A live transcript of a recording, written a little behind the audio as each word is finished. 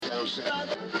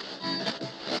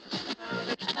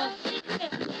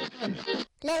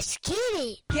Let's get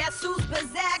it. Guess who's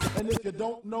back? And if you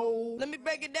don't know, Let me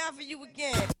break it down for you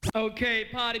again. Okay,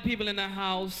 party people in the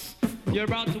house, you're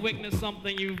about to witness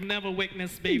something you've never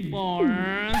witnessed before.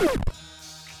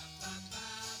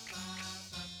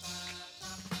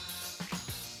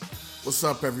 what's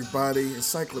up, everybody?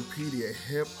 Encyclopedia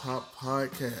Hip Hop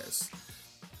Podcast.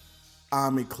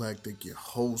 I'm Eclectic, your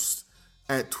host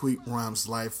at Tweet Rhymes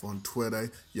Life on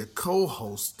Twitter. Your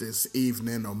co-host this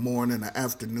evening or morning or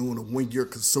afternoon or when you're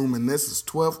consuming this is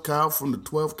 12 Kyle from the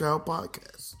 12 Kyle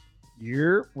Podcast.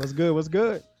 Yeah, what's good? What's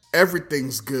good?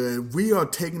 Everything's good. We are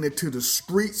taking it to the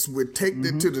streets. We're taking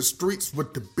it to the streets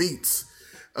with the beats.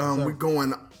 We're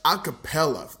going a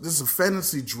cappella. This is a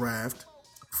fantasy draft.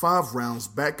 5 rounds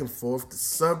back and forth. The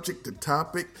subject, the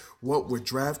topic, what we're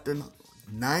drafting,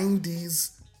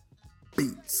 90's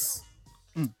beats.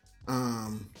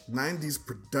 90's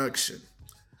production.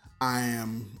 I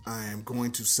am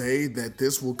going to say that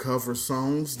this will cover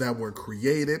songs that were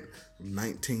created from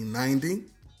 1990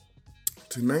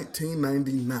 to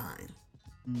 1999.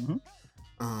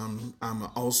 I'm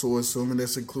also assuming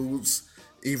this includes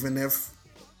even if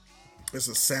it's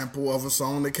a sample of a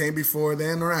song that came before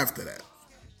then or after that.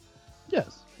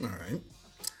 Yes. All right.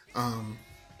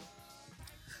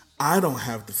 I don't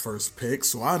have the first pick,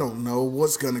 so I don't know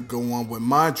what's going to go on with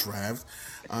my draft.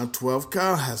 12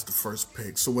 Kyle has the first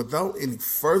pick. So without any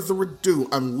further ado,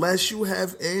 unless you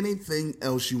have anything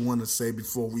else you want to say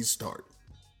before we start.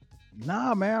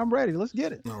 Nah, man, I'm ready. Let's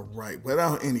get it. All right.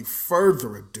 Without any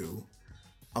further ado,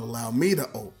 allow me to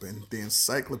open the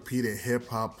Encyclopedia Hip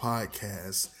Hop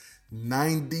Podcast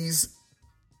 90's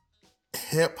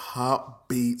Hip Hop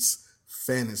Beats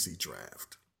Fantasy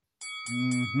Draft.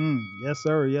 Yes,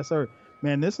 sir. Yes, sir.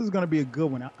 Man, this is going to be a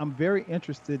good one. I'm very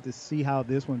interested to see how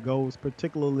this one goes,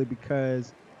 particularly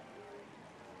because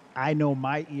I know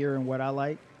my ear and what I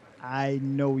like. I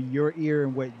know your ear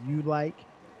and what you like.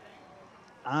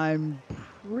 I'm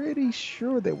pretty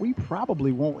sure that we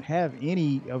probably won't have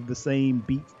any of the same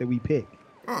beats that we pick.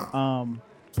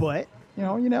 But, you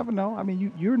know, you never know. I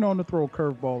mean, you're known to throw a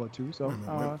curveball or two. So,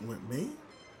 with me?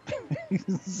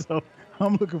 so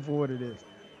I'm looking forward to this.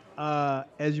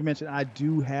 As you mentioned, I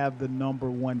do have the number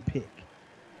 1 pick.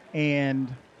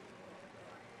 And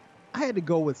I had to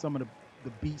go with some of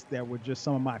the beats that were just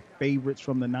some of my favorites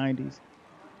from the 90s.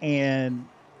 And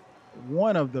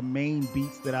one of the main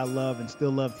beats that I love and still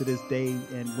love to this day,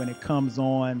 and when it comes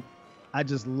on, I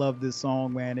just love this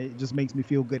song, man. It just makes me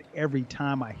feel good every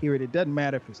time I hear it. It doesn't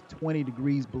matter if it's 20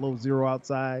 degrees below zero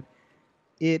outside.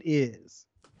 It is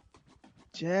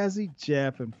Jazzy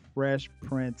Jeff and Fresh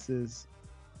Prince's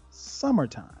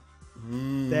Summertime.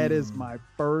 That is my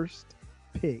first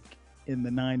pick in the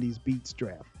 90's beats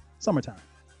draft. Summertime.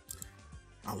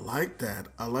 I like that.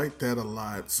 I like that a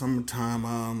lot.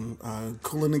 Summertime,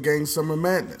 Kool and the Gang Summer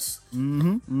Madness.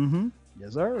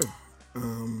 Yes, sir.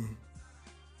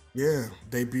 Yeah,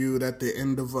 debuted at the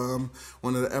end of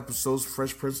one of the episodes,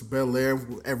 Fresh Prince of Bel-Air,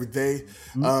 every day.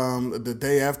 The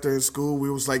day after in school, we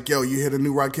was like, yo, you hit a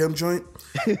new Rakim joint?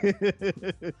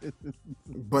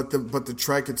 But the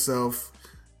track itself,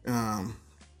 man,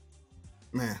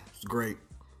 it's great.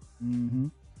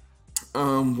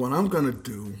 What I'm going to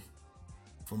do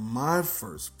for my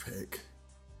first pick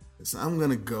is I'm going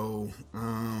to go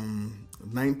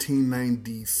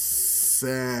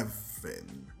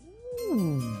 1997.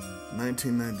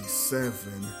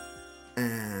 1997,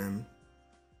 and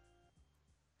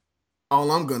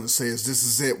all I'm gonna say is this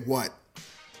is it. What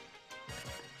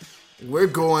we're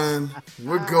going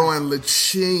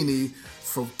Lucchini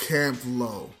from Camp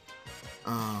Low.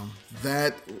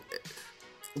 That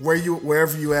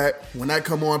wherever you at, when that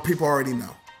come on, people already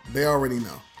know. They already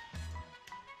know.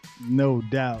 No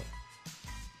doubt.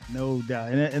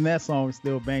 And that song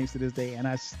still bangs to this day, and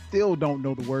I still don't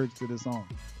know the words to the song.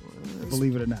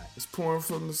 Believe it or not. It's pouring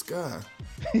from the sky.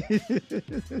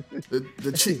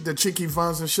 the cheeky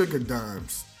Vons and Sugar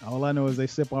Dimes. All I know is they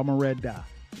sip on a red dye.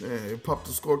 Yeah, pop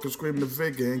the scork and scream the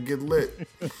Vigor and get lit.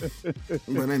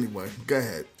 But anyway, go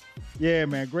ahead. Yeah,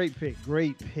 man, great pick.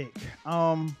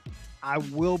 I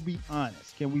will be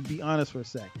honest. Can we be honest for a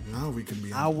second? No, we can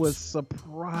be honest. I was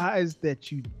surprised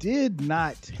that you did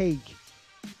not take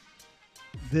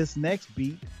this next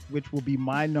beat, which will be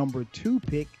my number 2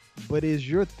 pick, but is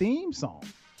your theme song.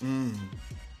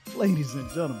 Ladies and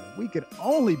gentlemen, we could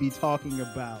only be talking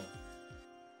about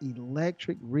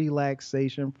Electric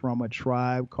Relaxation from A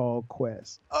Tribe Called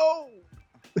Quest. Oh!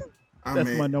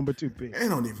 That's my number 2 pick. It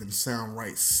don't even sound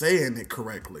right saying it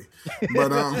correctly.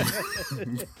 But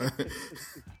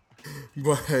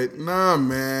But nah,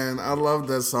 man, I love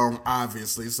that song.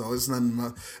 Obviously, so it's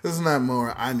nothing. There's not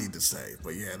more I need to say.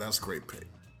 But yeah, that's a great pick.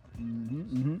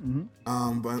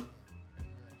 But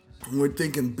we're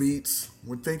thinking beats.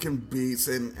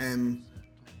 And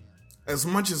as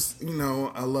much as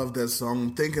I love that song.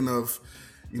 I'm thinking of,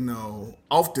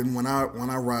 often when I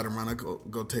ride around, I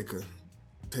go take a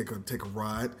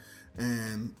ride,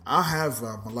 and I have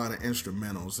a lot of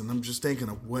instrumentals, and I'm just thinking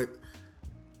of what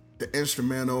the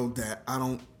instrumental that I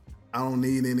don't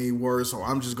need any words, so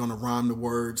I'm just gonna rhyme the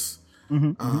words.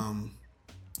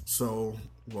 So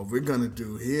what we're gonna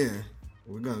do here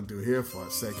for our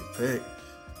second pick,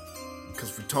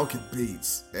 because we're talking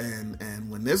beats, and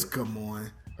when this come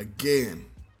on again,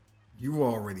 you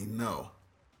already know.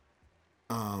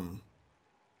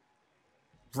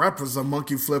 Rappers are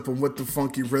monkey flipping with the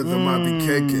funky rhythm I be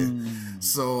kicking.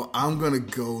 So I'm gonna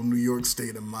go New York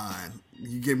State of Mind.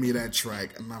 You give me that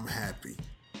track and I'm happy.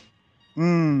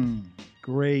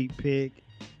 Great pick.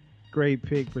 Great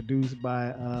pick, produced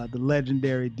by the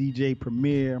legendary DJ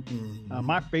Premier.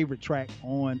 My favorite track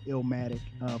on Illmatic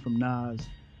from Nas.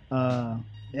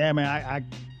 Yeah, man,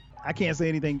 I can't say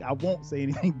anything. I won't say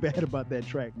anything bad about that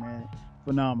track, man.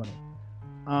 Phenomenal.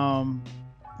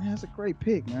 That's a great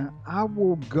pick, man. I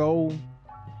will go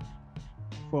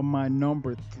for my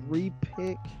number 3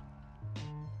 pick.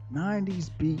 90s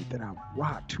beat that I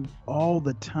rock to all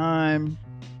the time.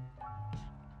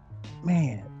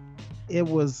 Man, it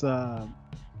was a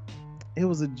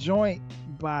joint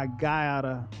by a guy out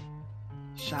of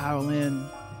Shaolin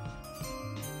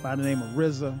by the name of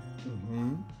RZA.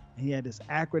 He had this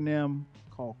acronym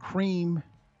called CREAM.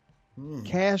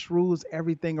 Cash Rules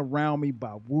Everything Around Me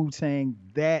by Wu-Tang.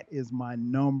 That is my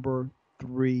number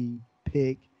 3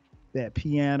 pick. That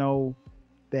piano,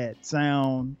 that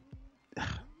sound,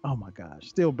 oh my gosh,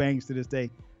 still bangs to this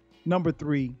day. Number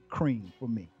 3, CREAM for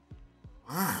me.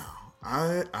 Wow,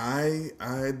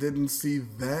 I didn't see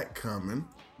that coming.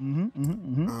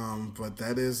 But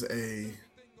that is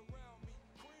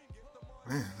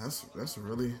that's a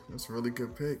really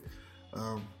good pick.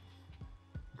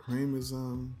 Cream is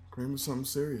something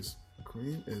serious.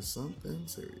 Cream is something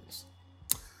serious.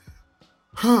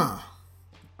 Huh.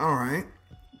 All right.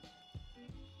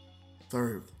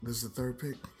 This is the third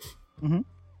pick.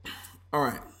 All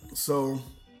right. So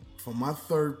for my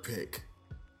third pick,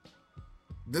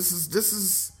 this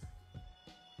is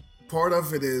part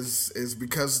of it is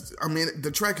because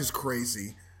the track is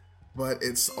crazy, but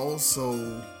it's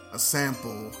also a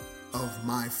sample of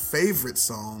my favorite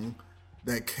song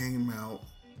that came out.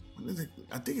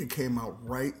 I think it came out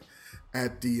right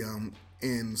at the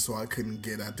end, so I couldn't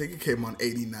get it. I think it came on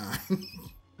 89.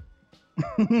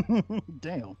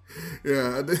 Damn.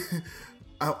 Yeah,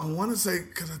 I want to say,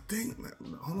 because I think,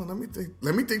 hold on, let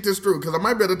me think this through, because I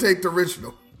might better take the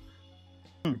original.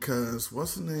 Because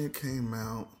what's the name came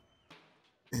out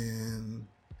in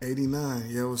 89?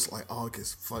 Yeah, it was like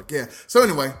August. Fuck yeah. So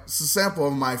anyway, it's a sample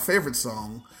of my favorite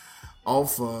song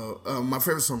off my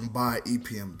favorite song by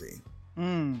EPMD.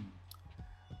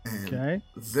 And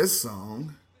this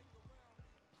song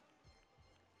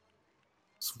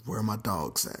is Where My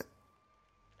Dog's At.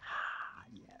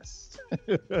 Yes.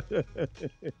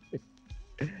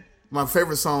 My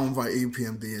favorite song by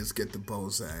EPMD is Get the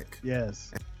Bozak.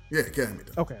 Yes. Yeah, get me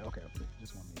though. Okay.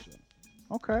 Just want to make sure.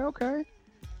 Okay.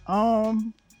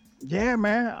 Yeah,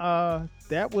 man.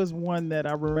 That was one that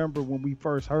I remember when we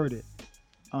first heard it.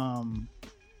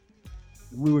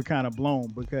 We were kind of blown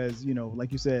because,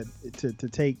 like you said,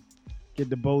 to get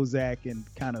the Bozak and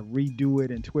kind of redo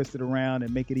it and twist it around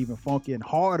and make it even funky and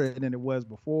harder than it was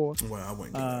before. Well, I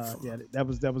wouldn't go that far. Yeah, that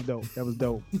was dope. That was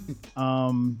dope.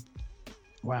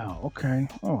 Wow. Okay.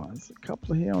 Oh, there's a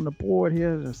couple here on the board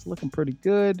here that's looking pretty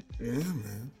good. Yeah,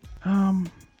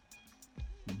 man.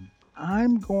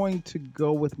 I'm going to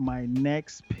go with my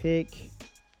next pick.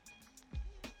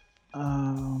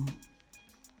 Man,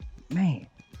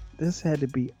 this had to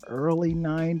be early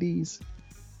 90s.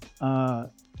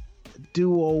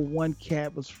 Duo, one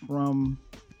cat was from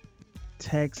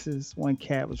Texas, one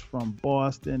cat was from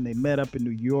Boston. They met up in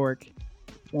New York,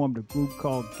 formed a group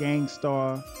called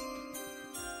Gangstar.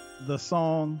 The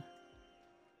song,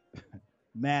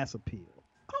 Mass Appeal.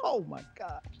 Oh my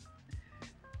gosh.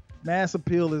 Mass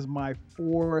Appeal is my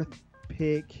 4th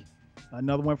pick.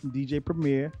 Another one from DJ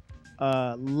Premier.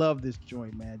 Love this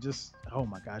joint, man. Just, oh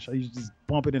my gosh. I used to just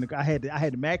bump it in the, I had the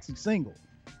maxi single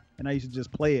and I used to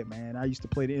just play it, man. I used to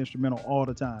play the instrumental all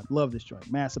the time. Love this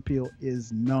joint. Mass Appeal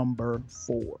is number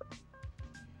 4.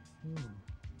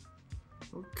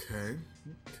 Okay.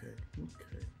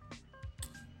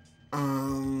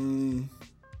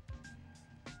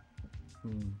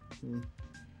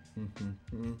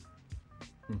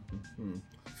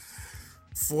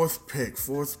 Fourth pick.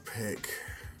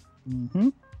 Mm-hmm.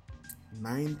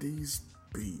 90s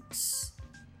beats.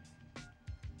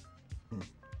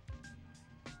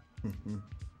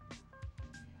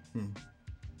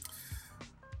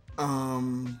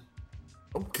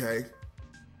 Okay.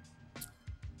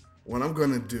 What I'm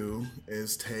gonna do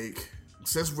is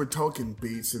since we're talking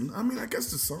beats, and I mean, I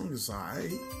guess the song is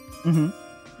alright. Mm-hmm.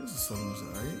 The song is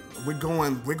alright.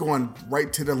 We're going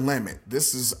right to the limit.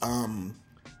 This is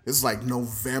like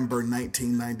November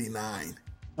 1999.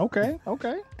 Okay.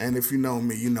 And if you know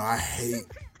me, you know I hate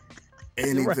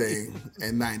anything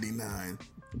in 99.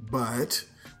 But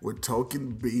we're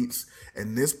talking beats,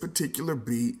 and this particular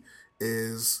beat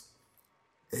is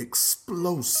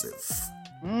explosive.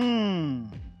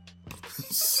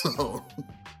 So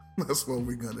that's what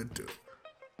we're gonna do.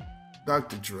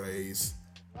 Dr. Dre's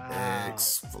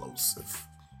Explosive.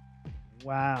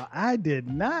 Wow, I did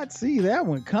not see that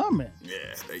one coming.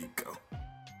 Yeah, there you go.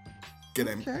 Get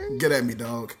at me,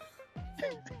 dog.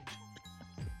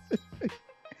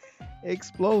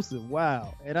 Explosive,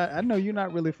 wow. And I know you're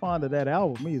not really fond of that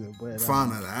album either, but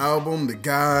Fond of the album, the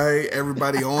guy,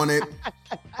 everybody on it,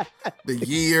 the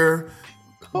year.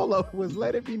 Hold up, was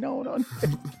Let It Be Known on it?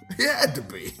 He had to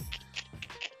be.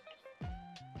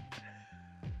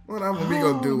 What album we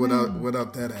gonna do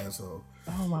without that asshole?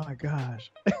 Oh my gosh.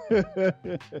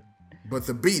 But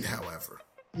the beat, however.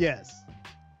 Yes.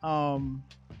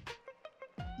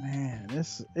 Man,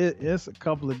 it's a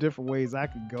couple of different ways I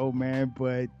could go, man.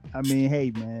 But I mean,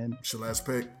 hey, man. What's your last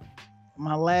pick?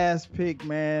 My last pick,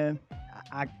 man.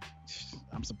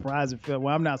 I'm surprised it felt.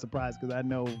 Well, I'm not surprised because I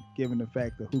know, given the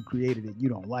fact that who created it, you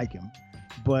don't like him.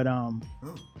 But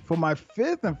for my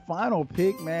fifth and final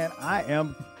pick, man, I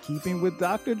am keeping with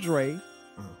Dr. Dre.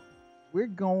 We're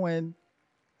going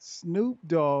Snoop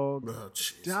Dogg,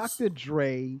 Dr.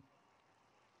 Dre,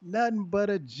 Nothing But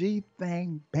a G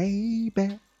Thing,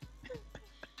 baby.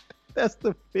 That's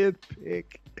the fifth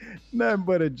pick. Nothing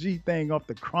But a G Thing off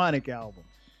the Chronic album.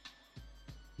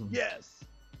 Yes.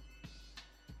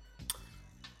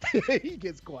 He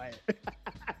gets quiet.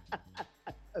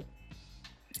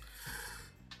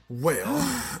 Well,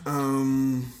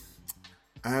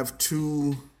 I have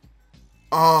two.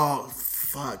 Oh,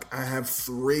 fuck. I have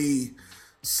three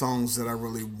songs that I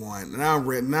really want. And I'm.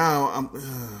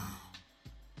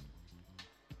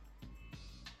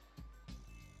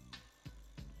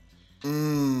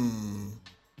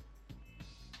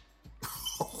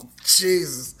 Oh,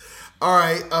 Jesus. All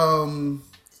right.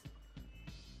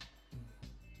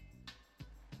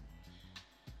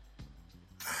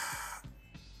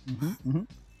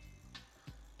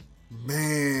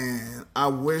 Man, I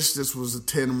wish this was a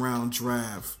 10-round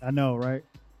draft. I know, right?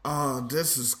 Oh,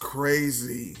 this is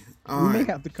crazy. We may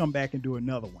have to come back and do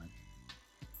another one.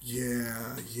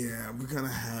 Yeah, we're gonna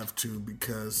have to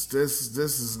because this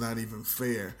is not even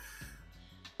fair.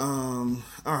 All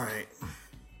right.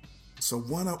 So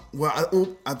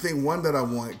I think one that I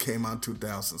want came out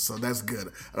 2000, so that's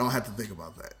good. I don't have to think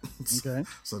about that. Okay.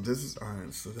 So this is all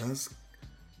right. So that's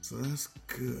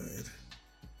good.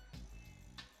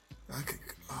 I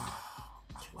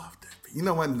love that. You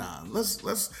know what? Nah,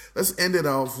 let's end it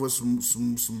off with some.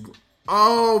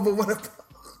 Oh, but what about?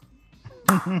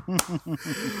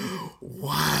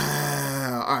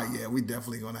 Wow. All right, yeah, we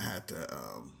definitely gonna have to.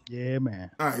 Yeah,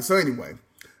 man. All right. So anyway,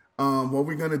 what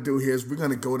we're gonna do here is we're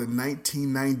gonna go to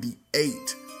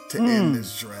 1998 to end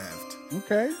this draft.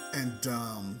 Okay. And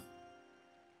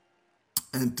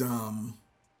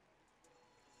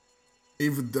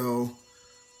even though,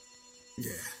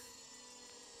 yeah.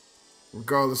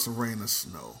 Regardless of rain or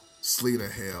snow, sleet or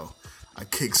hail, I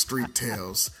kick street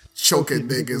tails, choking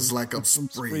niggas like I'm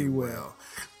Sprewell.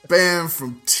 Banned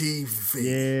from TV.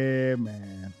 Yeah,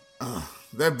 man.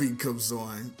 That beat comes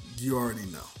on, you already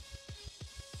know.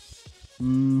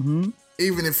 Mm-hmm.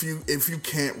 Even if you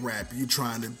can't rap, you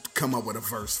trying to come up with a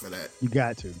verse for that. You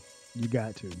got to.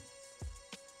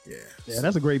 Yeah. Yeah,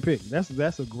 that's a great pick. That's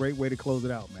a great way to close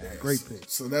it out, man. Yeah, great pick.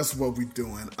 So that's what we're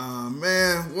doing.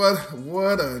 Man,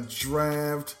 what a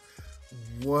draft.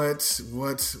 What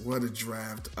a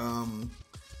draft.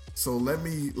 So let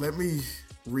me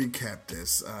recap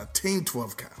this. Team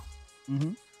 12 Cow.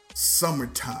 Mm-hmm.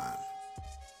 Summertime.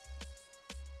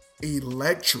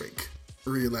 Electric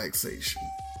Relaxation.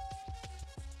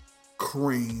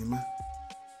 Cream.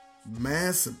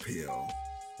 Mass Appeal.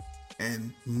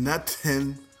 And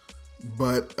Nothing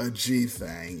But a G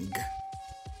Thing.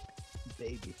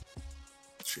 Baby.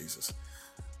 Jesus.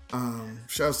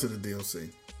 Shouts to the DLC.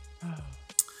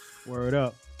 Word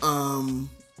up.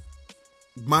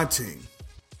 My team.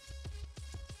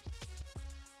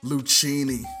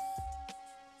 Lucchini.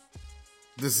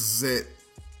 This is it.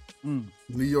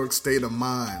 New York State of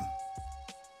Mind.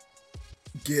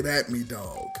 Get at me,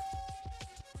 dog.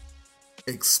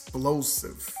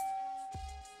 Explosive.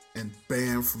 And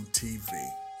banned from TV.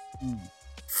 You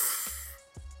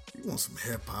want some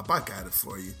hip hop? I got it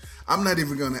for you. I'm not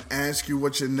even gonna ask you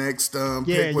what your next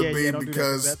pick would be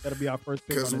because that'll be our first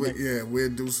pick. Because we'll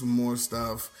do some more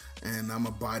stuff, and I'm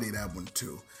gonna body that one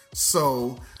too.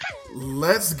 So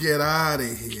let's get out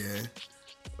of here.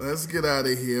 Let's get out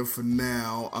of here for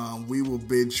now. We will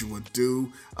bid you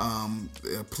adieu.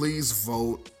 Please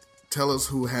vote. Tell us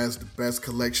who has the best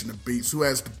collection of beats, who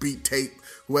has the beat tape,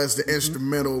 who has the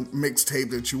instrumental mixtape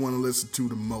that you want to listen to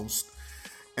the most.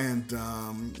 And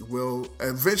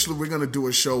eventually we're going to do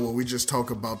a show where we just talk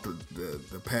about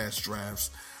the past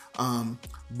drafts.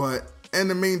 But in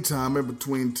the meantime, in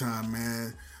between time,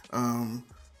 man,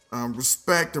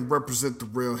 respect and represent the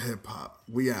real hip hop.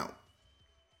 We out.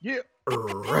 Yeah.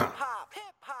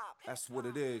 That's what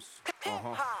it is.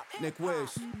 Nick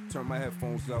Wiz, turn my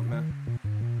headphones up, man.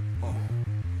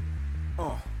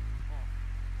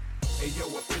 Hey yo,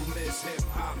 if you miss hip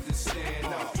hop, just stand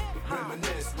up.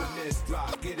 Reminisce when this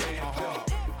drop, get amped up.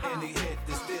 Any hit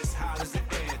this hot as an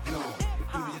anthem.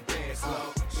 Do your dance,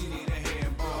 love. She need a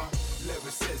hand, bro.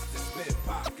 Lyricist, the spit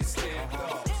pocket stamped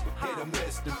up. Hit or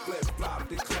miss, the flip flop,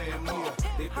 the clam up.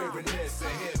 They reminisce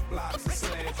and hit blocks and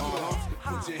slam drums.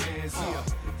 Put your hands up,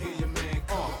 hear your man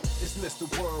come. It's Mr.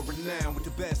 World Renowned with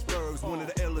the best verbs. One of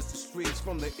the illest streets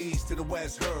from the east to the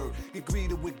west heard. Get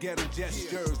greeted with ghetto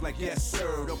gestures like yes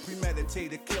sir. Don't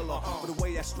premeditated killer for the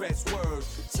way I stretch words.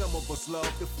 Some of us love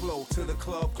to flow till the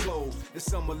club close. And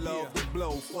some will love to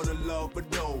blow for the love but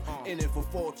no. In it for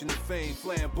fortune and fame,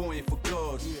 flamboyant for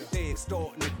good. They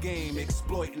extorting the game,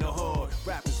 exploiting the hood.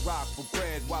 Rappers rock for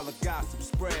bread while the gossip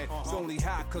spread. It's only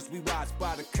hot cause we watched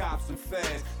by the cops and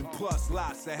feds. And plus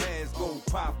lots of heads go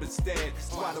pop instead.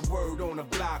 That's why the word on the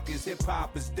block is hip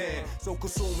hop is dead. So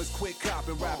consumers quit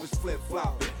copping, rappers flip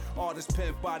flopping. Artists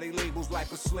pimp by they labels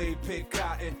like a slave pick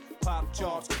cotton. Pop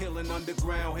charts killing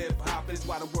underground hip hop is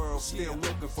why the world's still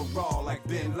looking for raw like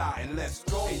Bin Laden. Let's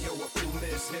go. Hey yo, if you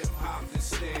miss hip hop,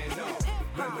 just stand up.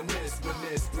 Reminisce when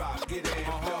this drop, get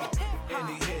amped up.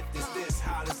 Any hit this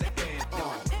hot as an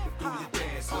anthem. Do your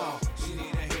dance, love. She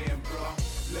need a hand, bro.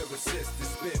 Lyricist, the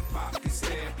spit pocket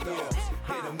stamped up.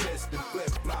 Hit or miss, the flip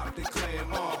flop, the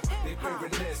clam off. They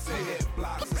reminisce and hit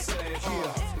blocks and slam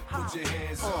drums. Put your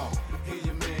hands up, hear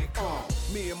your man come.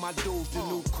 Me and my dudes, the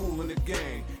new cool in the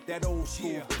game. That old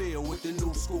school feel with the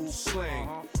new school slang.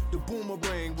 The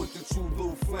boomerang with the true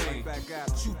blue flame.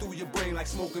 Shoot through your brain like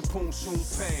smoking poon shoon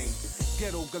pain.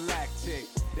 Ghetto galactic,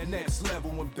 that next level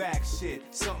and back shit.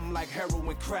 Something like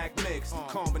heroin crack mix.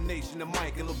 Combination of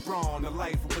Mike and LeBron, the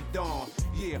life of a dawn.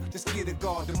 Yeah, just get a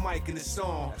guard the mic in the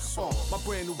song. My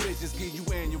brand new visions give you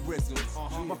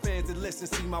aneurysms. My fans that listen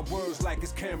see my words like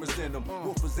it's cameras in them.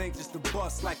 Woofers anxious to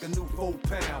bust like a new 4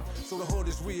 pound. So the hood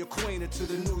is reacquainted to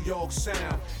the New York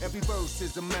sound. Every verse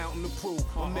is a mountain of proof.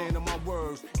 A man of my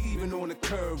words, even on the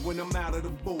curve when I'm out of the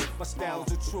booth. My style's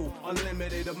the truth,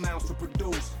 unlimited amounts to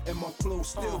produce. And my flow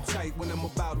still tight when I'm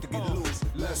about to get loose.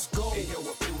 Let's go. Hey yo,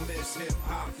 if you miss hip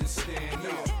hop, just stand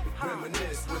up.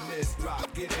 Reminisce when this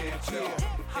drop, get amped up.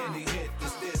 Any hit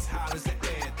this hot as an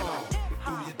anthem.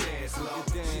 Do your dance, love.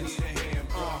 She need a hand,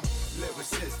 bro.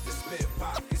 Lyricist, the spit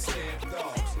pocket stamped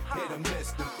dogs. Hit or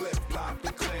miss, the flip flop,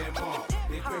 the clam off.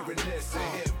 They reminisce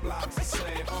and hit blocks and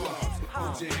slam clubs.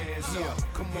 Put your hands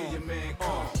up, come on, your man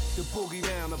come. The boogie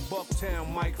down to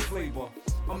Bucktown, Mike Flavor.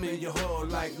 I'm in your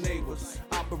hood like neighbors.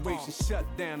 Operation shut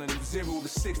down and 0 to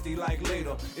 60 like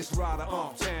later. It's Rider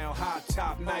Uptown, high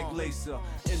top night lacer.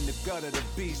 In the gut of the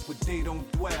beast, but they don't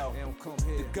dwell.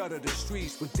 The gut of the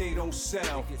streets, but they don't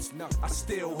sell. I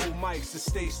still hold mics to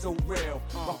stay so real.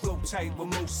 My flow tight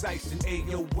with more sights than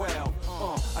Ayo well.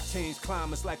 I change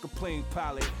climates like a plane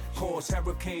pilot. Cause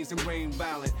hurricanes and rain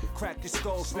violent. Crack your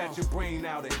skull, snatch your brain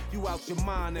out it. You out your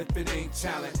mind if it ain't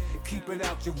talent. Keep it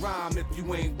out your rhyme if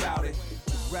you ain't bout it.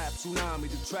 The rap tsunami,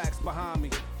 the tracks behind me.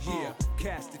 Yeah,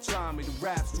 cats that try me, the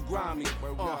raps too grimy.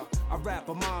 I rap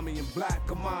a mommy and black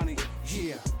Kamani.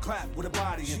 Yeah, clap with a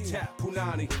body and tap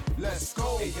Punani. Let's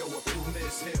go. Hey yo, if you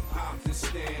miss hip hop, just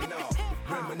stand up.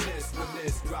 Reminisce when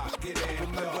this drop, get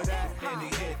amped up. Any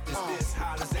hit this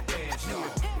hot as an anthem.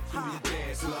 Do your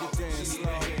dance, love. She need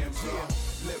a hand, bro.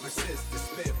 Lyricist, the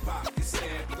spit pocket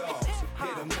stamped dogs.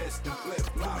 Hit or miss, the flip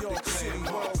flop, the clam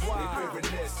off. They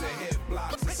reminisce and hit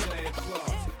blocks and slam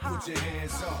clubs. Put your hands